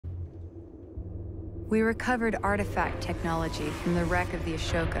We recovered artifact technology from the wreck of the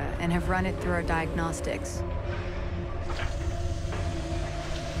Ashoka and have run it through our diagnostics.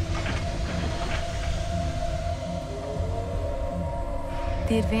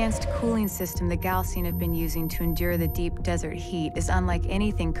 The advanced cooling system the Galaxian have been using to endure the deep desert heat is unlike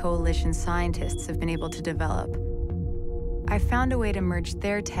anything Coalition scientists have been able to develop. I found a way to merge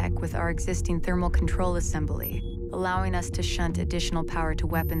their tech with our existing thermal control assembly, allowing us to shunt additional power to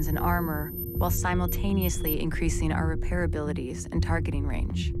weapons and armor, while simultaneously increasing our repair abilities and targeting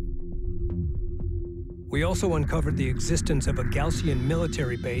range. We also uncovered the existence of a Galaxian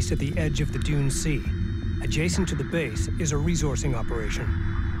military base at the edge of the Dune Sea. Adjacent to the base is a resourcing operation.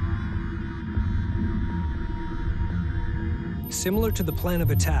 Similar to the plan of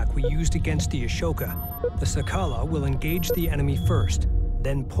attack we used against the Ashoka, the Sakala will engage the enemy first,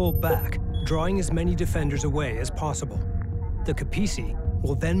 then pull back, drawing as many defenders away as possible. The Kapisi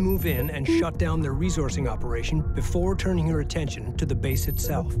will then move in and shut down their resourcing operation before turning her attention to the base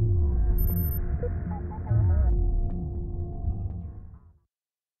itself.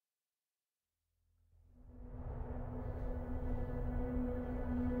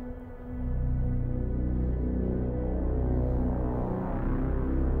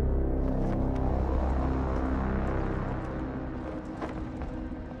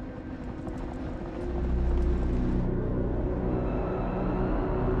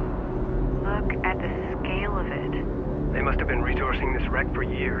 For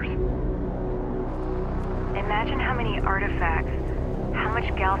years. Imagine how many artifacts, how much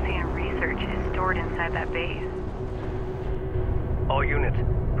Galaxian research is stored inside that base. All units,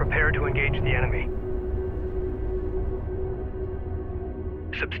 prepare to engage the enemy.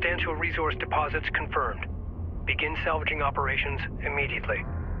 Substantial resource deposits confirmed. Begin salvaging operations immediately.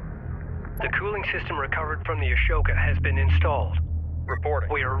 The cooling system recovered from the Ashoka has been installed. Reporting.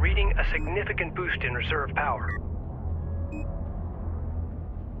 We are reading a significant boost in reserve power.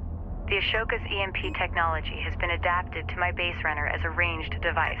 The Ashoka's EMP technology has been adapted to my base runner as a ranged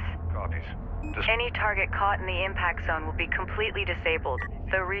device. Copies. Any target caught in the impact zone will be completely disabled,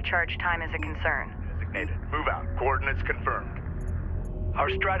 though recharge time is a concern. Designated. Move out. Coordinates confirmed. Our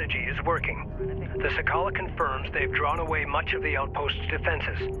strategy is working. The Sakala confirms they've drawn away much of the outpost's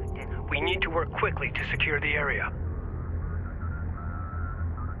defenses. We need to work quickly to secure the area.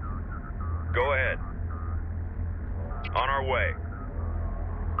 Go ahead. On our way.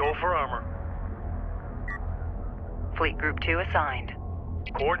 Go for armor. Fleet Group 2 assigned.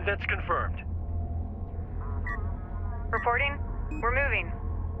 Coordinates confirmed. Reporting. We're moving.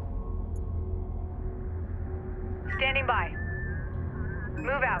 Standing by.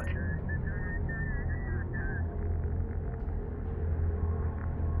 Move out.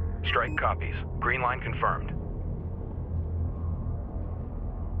 Strike copies. Green line confirmed.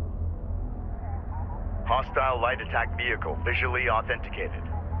 Hostile light attack vehicle visually authenticated.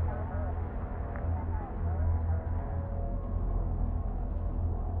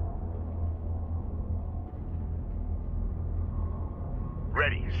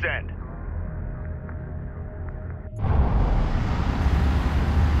 Ready, send.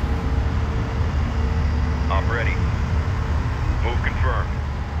 Op ready. Move confirmed.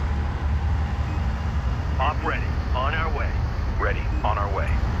 Op ready. On our way. Ready. On our way.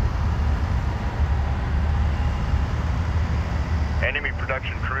 Enemy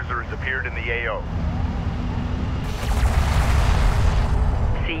production cruiser has appeared in the AO.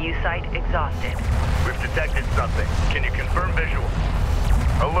 CU site exhausted. We've detected something. Can you confirm visual?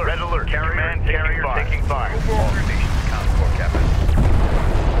 Alert. Red alert. Carrier taking fire. All stations accounted for, Captain.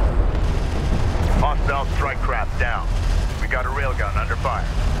 Hostile strike craft down. We got a railgun under fire.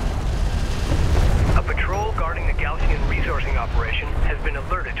 A patrol guarding the Galaxian resourcing operation has been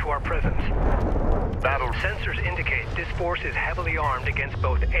alerted to our presence. Battle sensors indicate this force is heavily armed against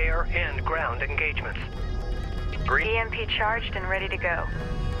both air and ground engagements. Green. EMP charged and ready to go.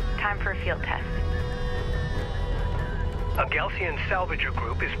 Time for a field test. A Galaxian salvager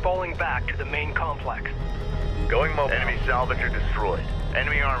group is falling back to the main complex. Going mobile. Enemy salvager destroyed.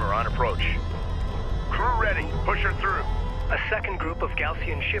 Enemy armor on approach. Crew ready. Push her through. A second group of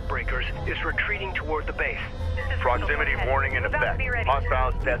Galaxian shipbreakers is retreating toward the base. Proximity warning in effect.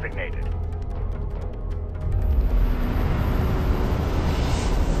 Hostiles designated.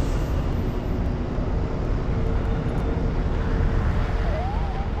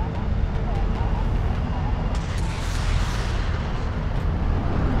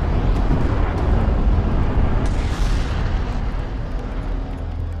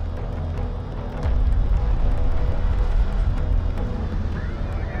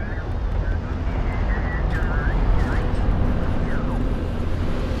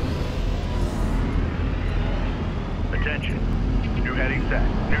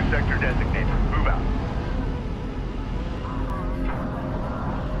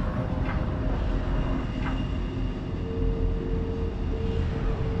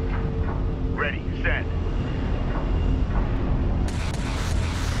 ready. Send.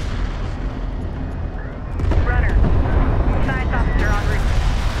 Runner. Science officer en route.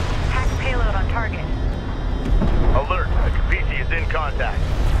 Hack payload on target. Alert. A Kapisi is in contact.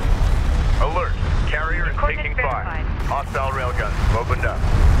 Alert. Carrier is taking fire. Hostile railguns opened up.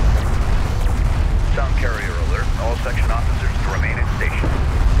 Sound carrier alert. All section officers to remain in station.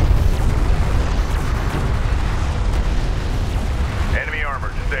 Enemy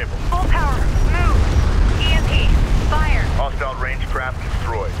armor disabled. Full power. Move. EMP. Fire. Hostile range craft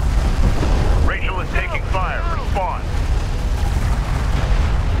destroyed. Rachel is taking fire. Respond.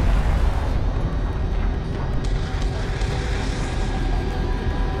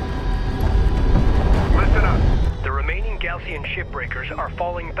 Listen up. The remaining Gaussian shipbreakers are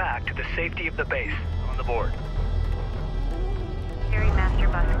falling back to the safety of the base. On the board. Carry master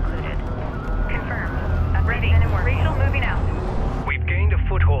bus included. Confirmed. Ready. Rachel moving out. We've gained a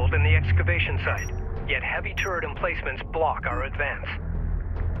foothold in the excavation site, yet heavy turret emplacements block our advance.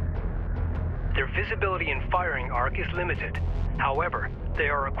 Their visibility and firing arc is limited. However, they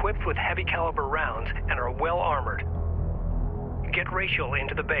are equipped with heavy caliber rounds and are well armored. Get Rachel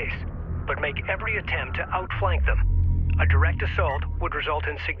into the base, but make every attempt to outflank them. A direct assault would result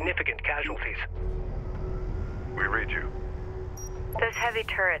in significant casualties. We read you. Those heavy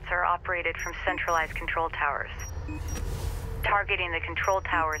turrets are operated from centralized control towers. Targeting the control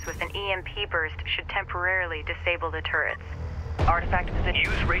towers with an EMP burst should temporarily disable the turrets. Artifact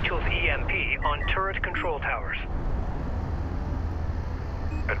position. Use Rachel's EMP on turret control towers.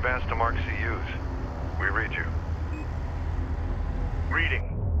 Advance to mark CUs. We read you.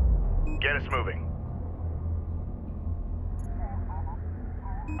 Reading. Get us moving.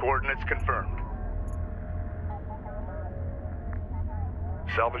 Coordinates confirmed.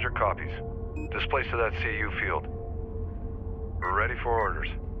 Salvage your copies. Displace to that CU field. We're ready for orders.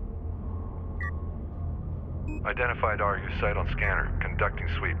 Identified RU site on scanner. Conducting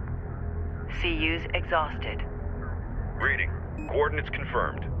sweep. CUs exhausted. Reading. Coordinates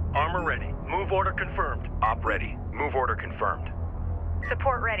confirmed. Armor ready. Move order confirmed. Op ready. Move order confirmed.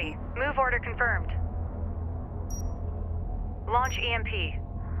 Support ready. Move order confirmed. Launch EMP.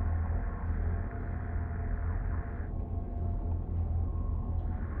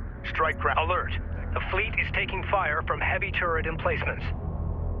 Strike craft. Alert. The fleet is taking fire from heavy turret emplacements.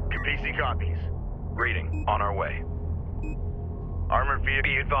 Kapisi copies. Reading. On our way. Armored vehicle.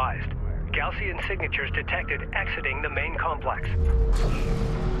 Be advised. Gaussian signatures detected exiting the main complex.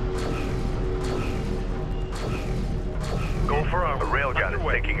 Go for armor. The railgun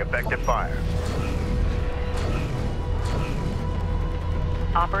is taking effective fire.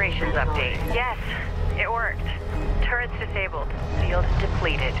 Operations update. Yes, it worked. Turrets disabled. Field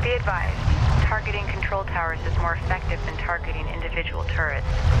depleted. Be advised. Targeting control towers is more effective than targeting individual turrets.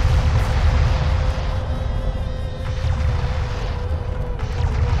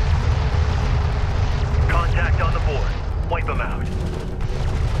 Contact on the board. Wipe them out.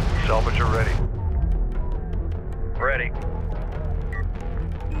 Salvager ready. Ready.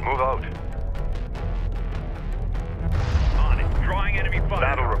 Move out. On it. Drawing enemy fire.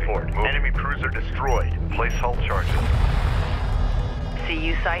 Battle report. Enemy cruiser destroyed. Place hull charges.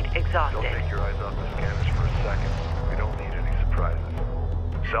 CU site Don't exhausted. take your eyes off the scanners for a second. We don't need any surprises.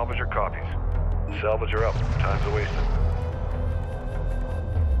 Salvage your copies. Salvager up. Time's a-wasted.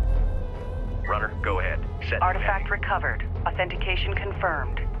 Runner, go ahead. Set Artifact recovered. Authentication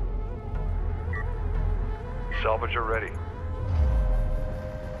confirmed. Salvager ready.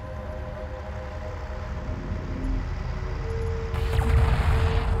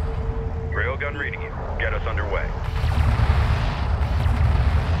 Railgun reading you. Get us underway.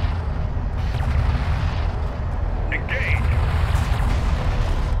 Engage!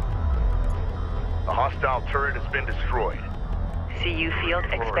 A hostile turret has been destroyed. CU field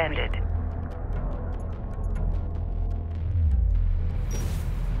expanded.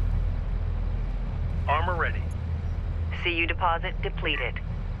 Armor ready. CU deposit depleted.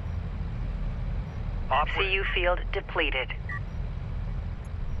 CU field depleted.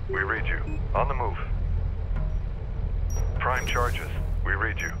 We read you. On the move. Prime charges. We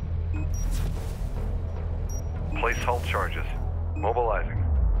read you. Place hull charges. Mobilizing.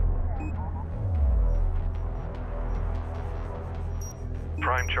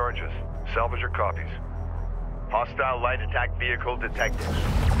 Prime charges. Salvage your copies. Hostile light attack vehicle detected.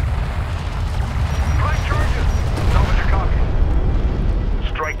 Prime charges! Salvage your copies.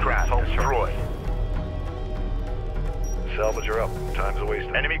 Strike craft destroyed. Salvager up. Time's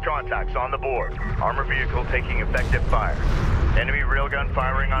a-wasted. Enemy contacts on the board. Armor vehicle taking effective fire. Enemy railgun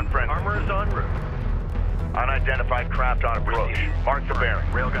firing on friendly. Armor is en route. Unidentified craft on approach. Mark the bearing.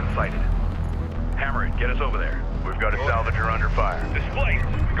 Railgun sighted. Hammer it. Get us over there. We've got a salvager under fire. Display.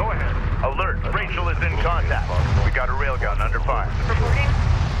 Go ahead. Alert! Rachel is in contact. We got a railgun under fire. Reporting.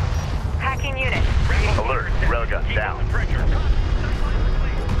 Hacking unit. Alert! Railgun down. Pressure.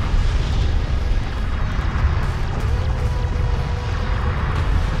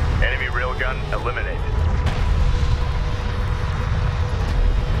 Enemy railgun eliminated.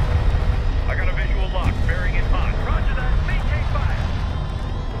 I got a visual lock. Bearing in hot. Roger that. Maintain fire.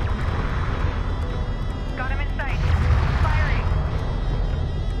 Got him in sight. Firing.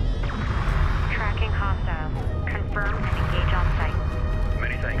 Tracking hostile. Confirm and engage on site.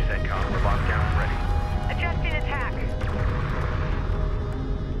 Many thanks, CENTCOM. We're locked down and ready. Adjusting attack.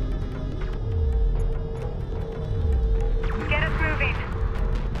 Get us moving.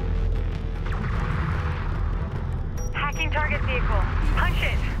 Hacking target vehicle. Punch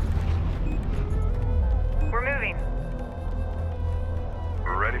it. We're moving.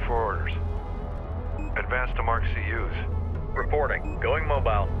 We're ready for orders. Advance to mark CUs. Reporting. Going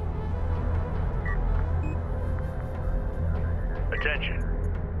mobile. Attention.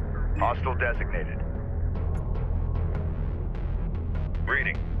 Hostile designated.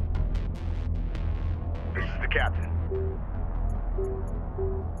 Reading. This is the captain.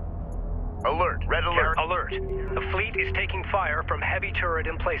 Alert! Red alert! Alert. The fleet is taking fire from heavy turret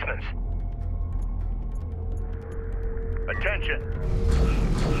emplacements. Attention!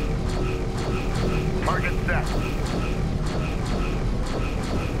 Target set.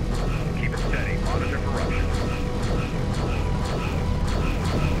 Keep it steady. Monitor for Russian.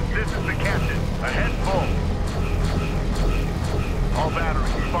 This is the captain. Ahead full. All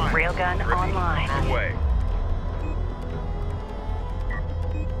batteries fine. Railgun online. Away.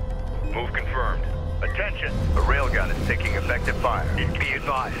 Move confirmed. Attention! A railgun is taking effective fire. Be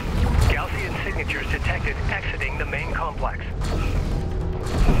advised. Gaussian signatures detected exiting the main complex.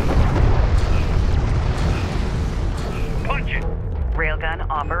 Punch it. Railgun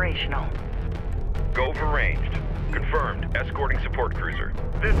operational. Go for ranged. Confirmed. Escorting support cruiser.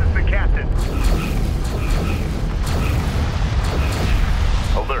 This is the captain.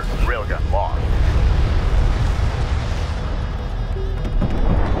 Alert! Railgun lost.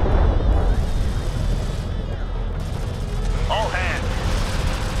 All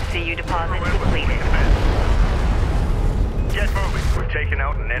hands. CU deposit depleted. Get moving. We've taken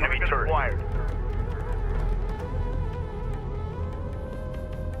out an enemy turret. Acquired.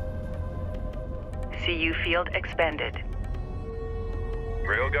 CU field expended.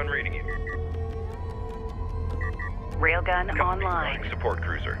 Railgun reading you. Railgun Copy. online. Running support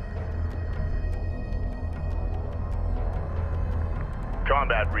cruiser.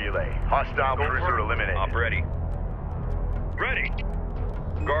 Combat relay. Hostile cruiser eliminated. Op ready. Ready.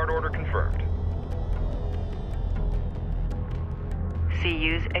 Guard order confirmed.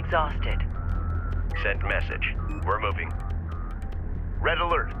 CU's exhausted. Sent message. We're moving. Red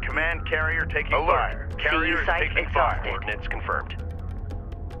alert. Command carrier taking fire. Carrier is site taking exhausted. fire. Ordnance confirmed.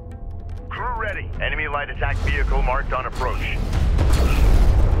 Crew ready. Enemy light attack vehicle marked on approach.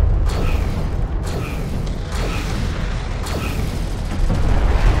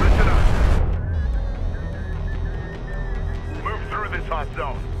 Listen up. Move through this hot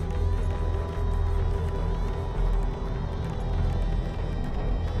zone.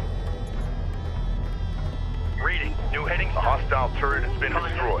 Reading. New heading. A hostile turret has been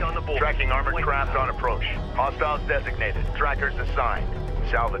destroyed. On the board. Tracking armored craft on approach. Hostiles designated. Trackers assigned.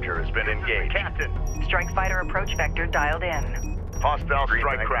 Salvager has been engaged. Captain. Strike fighter approach vector dialed in. Hostile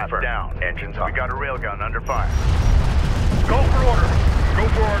strike craft down. Engines on. We got a railgun under fire. Go for order. Go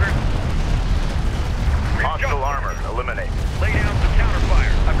for order. Hostile armor eliminated. Lay down some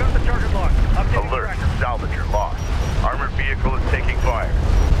counterfire. I've got the target locked. Updating Alert. tracker. Salvager lost. Armored vehicle is taking fire.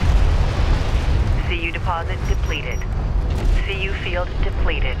 CU deposit depleted. CU field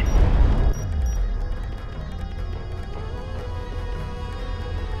depleted.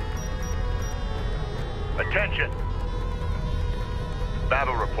 Attention.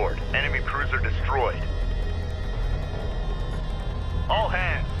 Battle report. Enemy cruiser destroyed. All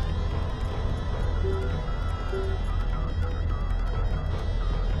hands.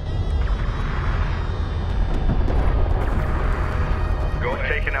 Go We've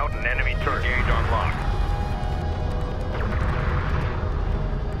ahead. taken out an enemy turret. Engage on lock.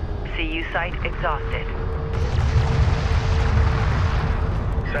 CU site exhausted.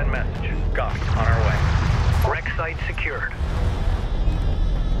 Send message. Got it. On our way. Wreck site secured.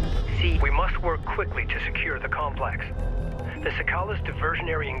 We must work quickly to secure the complex. The Sakala's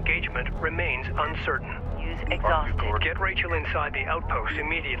diversionary engagement remains uncertain. Use exhausted. Get Rachel inside the outpost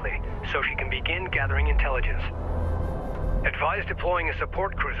immediately so she can begin gathering intelligence. Advise deploying a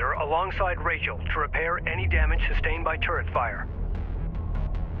support cruiser alongside Rachel to repair any damage sustained by turret fire.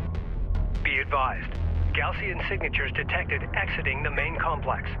 Be advised, Gaussian signatures detected exiting the main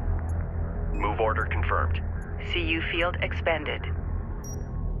complex. Move order confirmed. CU field expended.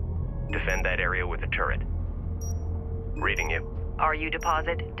 Defend that area with a turret. Reading you. RU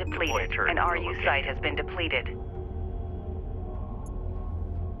deposit Deploy a depleted. turret An to the RU location. site has been depleted.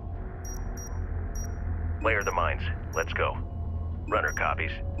 Layer the mines. Let's go. Runner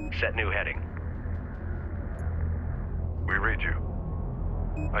copies. Set new heading. We read you.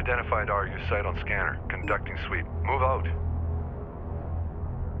 Identified RU site on scanner. Conducting sweep. Move out.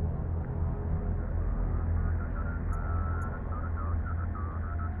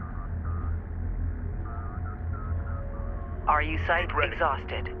 RU site Ready.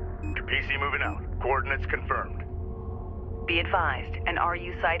 exhausted. PC moving out. Coordinates confirmed. Be advised, an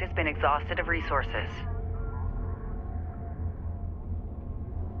RU site has been exhausted of resources.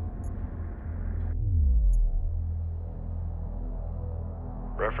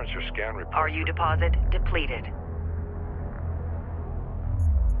 Reference your scan report. RU deposit depleted.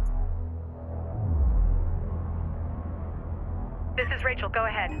 This is Rachel, go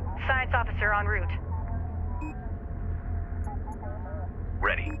ahead. Science officer en route.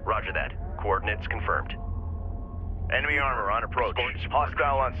 Ready. Roger that. Coordinates confirmed. Enemy armor on approach.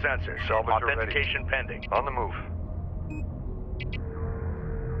 Hostile on sensor. Salvage ready. Authentication pending. On the move.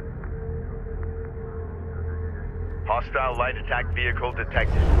 Hostile light attack vehicle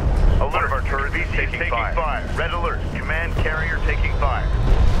detected. Alert of our turret is taking fire. Red alert. Command carrier taking fire.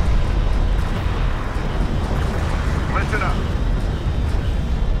 Listen up.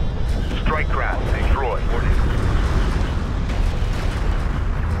 Strike craft destroyed.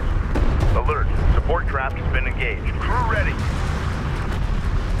 Alert. Support craft has been engaged. Crew ready.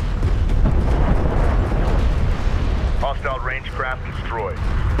 Hostile range craft destroyed.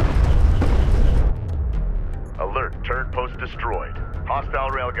 Alert. Turret post destroyed.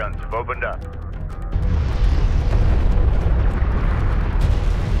 Hostile railguns have opened up.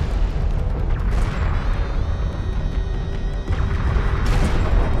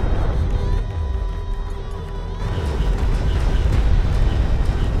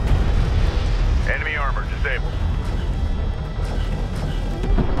 Enemy armor disabled.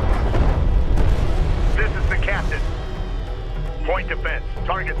 This is the captain. Point defense.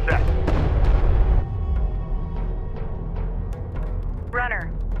 Target set.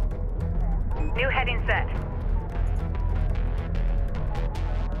 Runner. New heading set.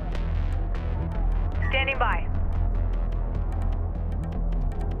 Standing by.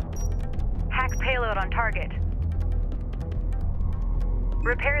 Hack payload on target.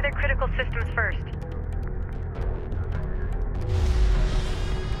 Repair their critical systems first.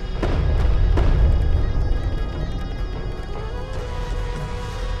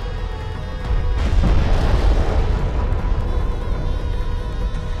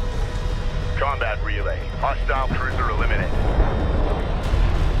 Combat relay. Hostile cruiser eliminated.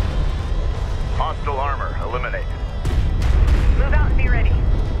 Hostile armor eliminated. Move out and be ready.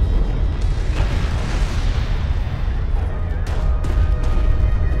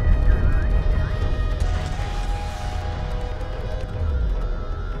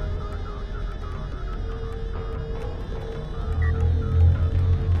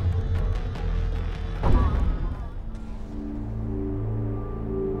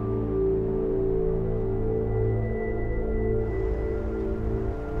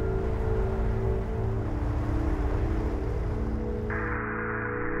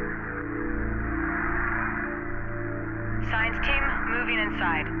 Science team, moving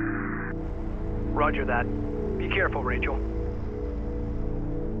inside. Roger that. Be careful, Rachel.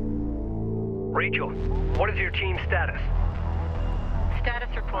 Rachel, what is your team's status? Status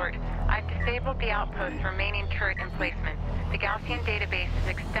report. I've disabled the outpost's remaining turret emplacements. The Gaussian database is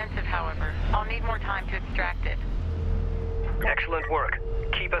extensive, however. I'll need more time to extract it. Excellent work.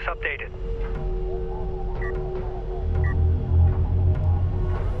 Keep us updated.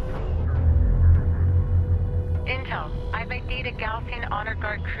 Intel. I've ID'd a Gaussian Honor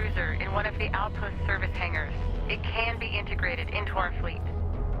Guard cruiser in one of the outpost service hangars. It can be integrated into our fleet.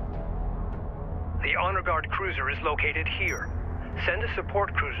 The Honor Guard cruiser is located here. Send a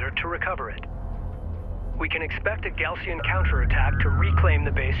support cruiser to recover it. We can expect a Gaussian counterattack to reclaim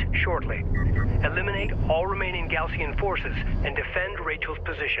the base shortly. Eliminate all remaining Gaussian forces and defend Rachel's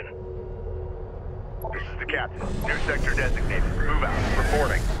position. This is the captain. New sector designated. Move out.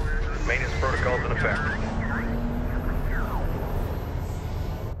 Reporting. Maintenance protocols in effect.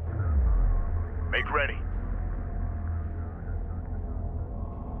 Make ready.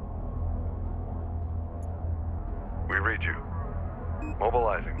 We read you.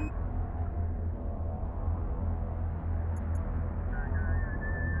 Mobilizing.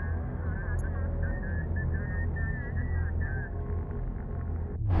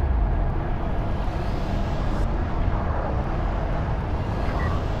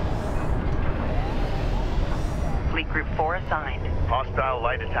 Fleet Group 4 assigned. Hostile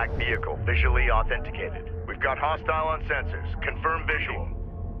light attack vehicle visually authenticated. We've got hostile on sensors. Confirm visual.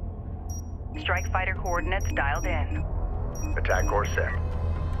 Strike fighter coordinates dialed in. Attack course set.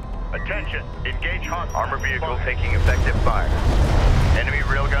 Attention! Engage hostile. Armor vehicle taking effective fire. Enemy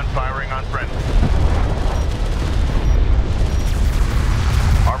railgun firing on friendly.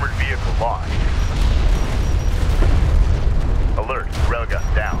 Armored vehicle lost. Alert!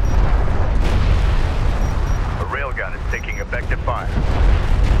 Railgun down. A railgun is taking effective fire.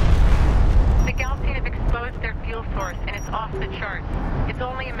 The Galaxian have exposed their fuel source and it's off the charts. It's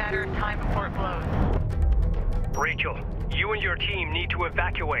only a matter of time before it blows. Rachel, you and your team need to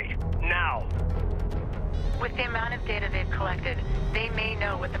evacuate. Now! With the amount of data they've collected, they may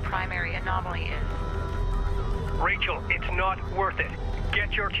know what the primary anomaly is. Rachel, it's not worth it.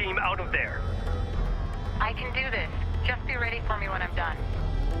 Get your team out of there. I can do this. Just be ready for me when I'm done.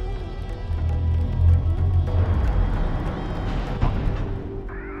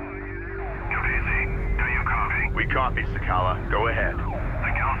 We copy, Sakala. Go ahead. The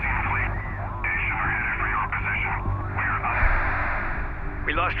Galaxian fleet. Station are headed for your position. We're up.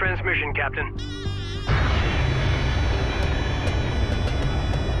 We lost transmission, Captain.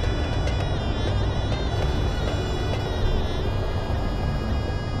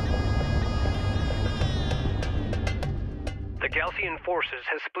 The Galaxian forces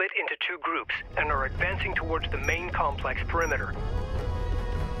have split into two groups and are advancing towards the main complex perimeter.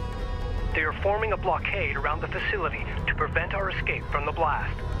 They are forming a blockade around the facility to prevent our escape from the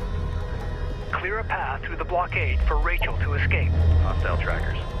blast. Clear a path through the blockade for Rachel to escape. Hostile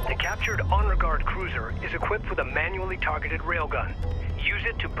trackers. The captured honor guard cruiser is equipped with a manually targeted railgun. Use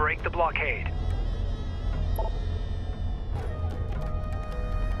it to break the blockade.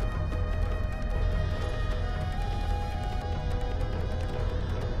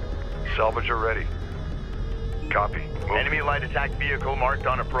 Salvager ready. Copy. Move. Enemy light attack vehicle marked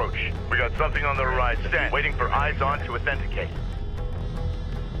on approach. We got something on the horizon. Stand. Waiting for eyes on to authenticate.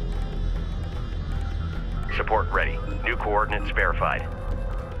 Support ready. New coordinates verified.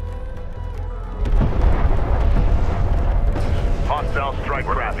 Hostile strike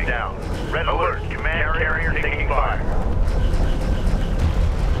craft down. Red alert. Command carrier taking fire.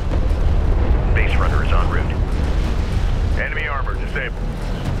 Base runner is en route. Enemy armor disabled.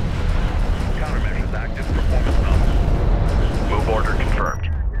 Countermeasures active. Performance nominal. Move order confirmed.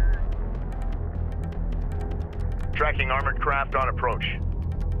 Tracking armored craft on approach.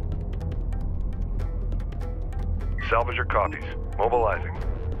 Salvager copies. Mobilizing.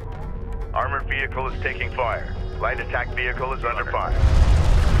 Armored vehicle is taking fire. Light attack vehicle is under fire.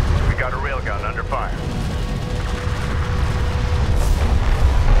 We got a railgun under fire.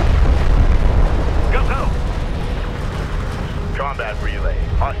 Go, go! Combat relay.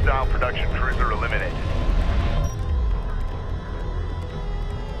 Hostile production cruiser eliminated.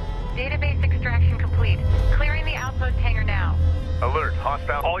 Database extraction complete. Clearing the outpost hangar now. Alert.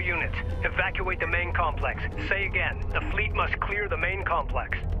 Hostile. All units, evacuate the main complex. Say again, the fleet must clear the main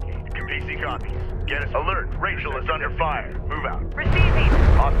complex. PC copies. Get us. Alert. Rachel is under fire. Move out. Receiving.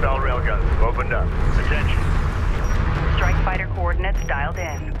 Hostile railguns opened up. Attention. Strike fighter coordinates dialed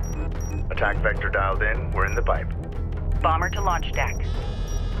in. Attack vector dialed in. We're in the pipe. Bomber to launch deck.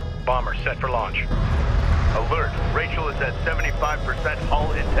 Bomber set for launch. Alert. Rachel is at 75%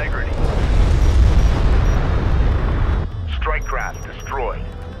 hull integrity. Strike craft destroyed.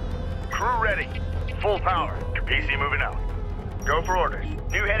 Crew ready. Full power. PC moving out. Go for orders.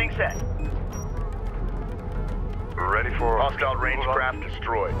 New heading set. Ready for... Hostile range craft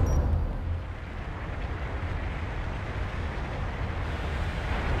destroyed.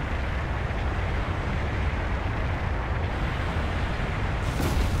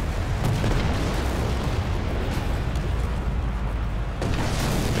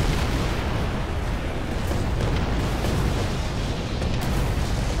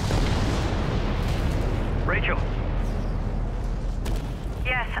 Rachel.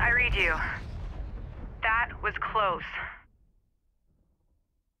 Yes, I read you. That was close.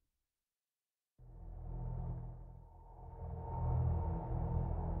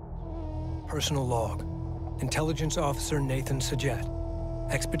 Personal log. Intelligence Officer Nathan Sajet.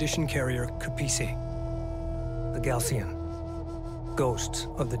 Expedition Carrier Kapisi. The Galaxian. Ghosts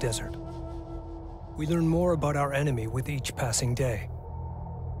of the Desert. We learn more about our enemy with each passing day.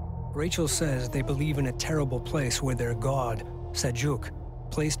 Rachel says they believe in a terrible place where their god Sajuk,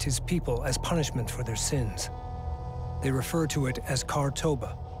 placed his people as punishment for their sins. They refer to it as Kar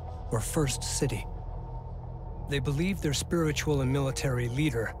Toba, or First City. They believe their spiritual and military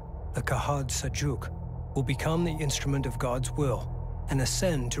leader, the Kahad Sajuk, will become the instrument of God's will and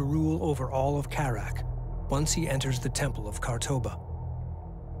ascend to rule over all of Kharak once he enters the temple of Kar Toba.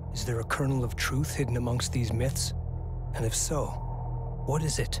 Is there a kernel of truth hidden amongst these myths? And if so, what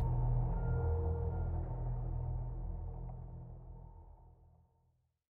is it?